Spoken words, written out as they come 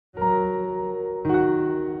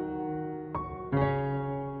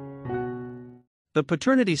The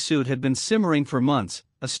paternity suit had been simmering for months,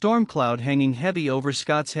 a storm cloud hanging heavy over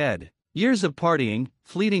Scott's head. Years of partying,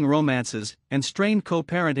 fleeting romances, and strained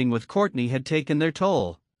co-parenting with Kourtney had taken their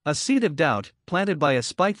toll. A seed of doubt, planted by a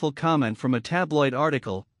spiteful comment from a tabloid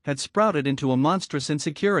article, had sprouted into a monstrous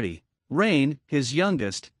insecurity. Reign, his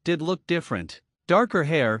youngest, did look different. Darker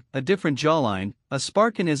hair, a different jawline, a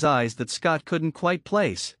spark in his eyes that Scott couldn't quite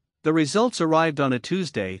place. The results arrived on a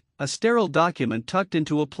Tuesday, a sterile document tucked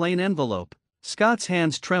into a plain envelope. Scott's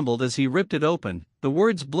hands trembled as he ripped it open, the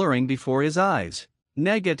words blurring before his eyes.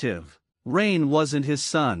 Negative. Reign wasn't his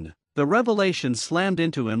son. The revelation slammed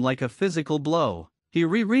into him like a physical blow. He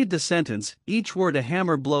reread the sentence, each word a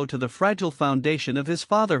hammer blow to the fragile foundation of his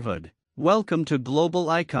fatherhood. Welcome to Global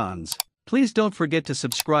Icons. Please don't forget to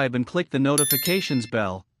subscribe and click the notifications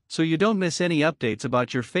bell, so you don't miss any updates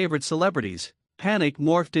about your favorite celebrities. Panic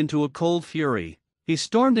morphed into a cold fury. He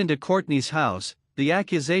stormed into Kourtney's house, the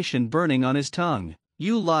accusation burning on his tongue.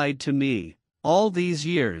 You lied to me. All these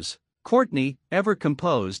years. Kourtney, ever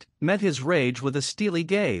composed, met his rage with a steely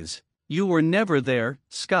gaze. You were never there,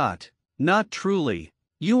 Scott. Not truly.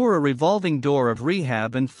 You were a revolving door of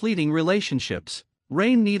rehab and fleeting relationships.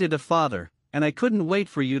 Reign needed a father, and I couldn't wait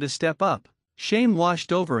for you to step up. Shame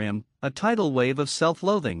washed over him, a tidal wave of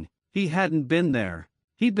self-loathing. He hadn't been there.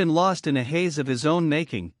 He'd been lost in a haze of his own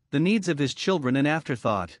making, the needs of his children an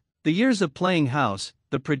afterthought. The years of playing house,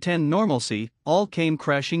 the pretend normalcy, all came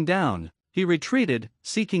crashing down. He retreated,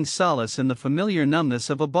 seeking solace in the familiar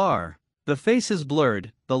numbness of a bar. The faces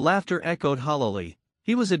blurred, the laughter echoed hollowly.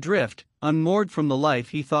 He was adrift, unmoored from the life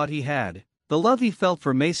he thought he had. The love he felt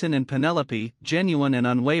for Mason and Penelope, genuine and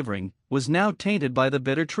unwavering, was now tainted by the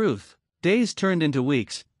bitter truth. Days turned into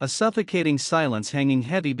weeks, a suffocating silence hanging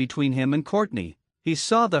heavy between him and Kourtney. He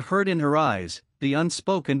saw the hurt in her eyes, the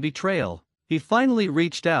unspoken betrayal. He finally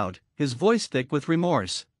reached out, his voice thick with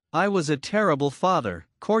remorse. I was a terrible father,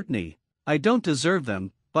 Kourtney. I don't deserve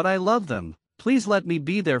them, but I love them. Please let me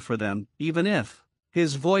be there for them, even if.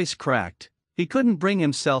 His voice cracked. He couldn't bring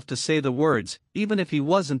himself to say the words, even if he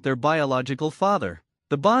wasn't their biological father.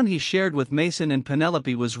 The bond he shared with Mason and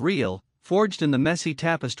Penelope was real, forged in the messy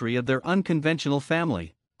tapestry of their unconventional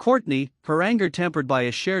family. Kourtney, her anger tempered by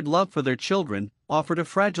a shared love for their children, offered a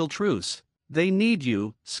fragile truce. They need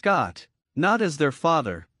you, Scott. Not as their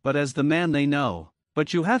father, but as the man they know.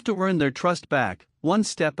 But you have to earn their trust back, one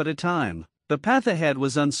step at a time. The path ahead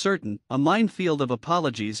was uncertain, a minefield of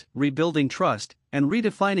apologies, rebuilding trust, and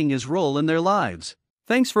redefining his role in their lives.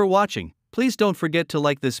 Thanks for watching. Please don't forget to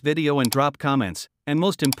like this video and drop comments, and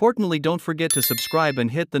most importantly don't forget to subscribe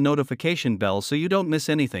and hit the notification bell so you don't miss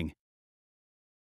anything.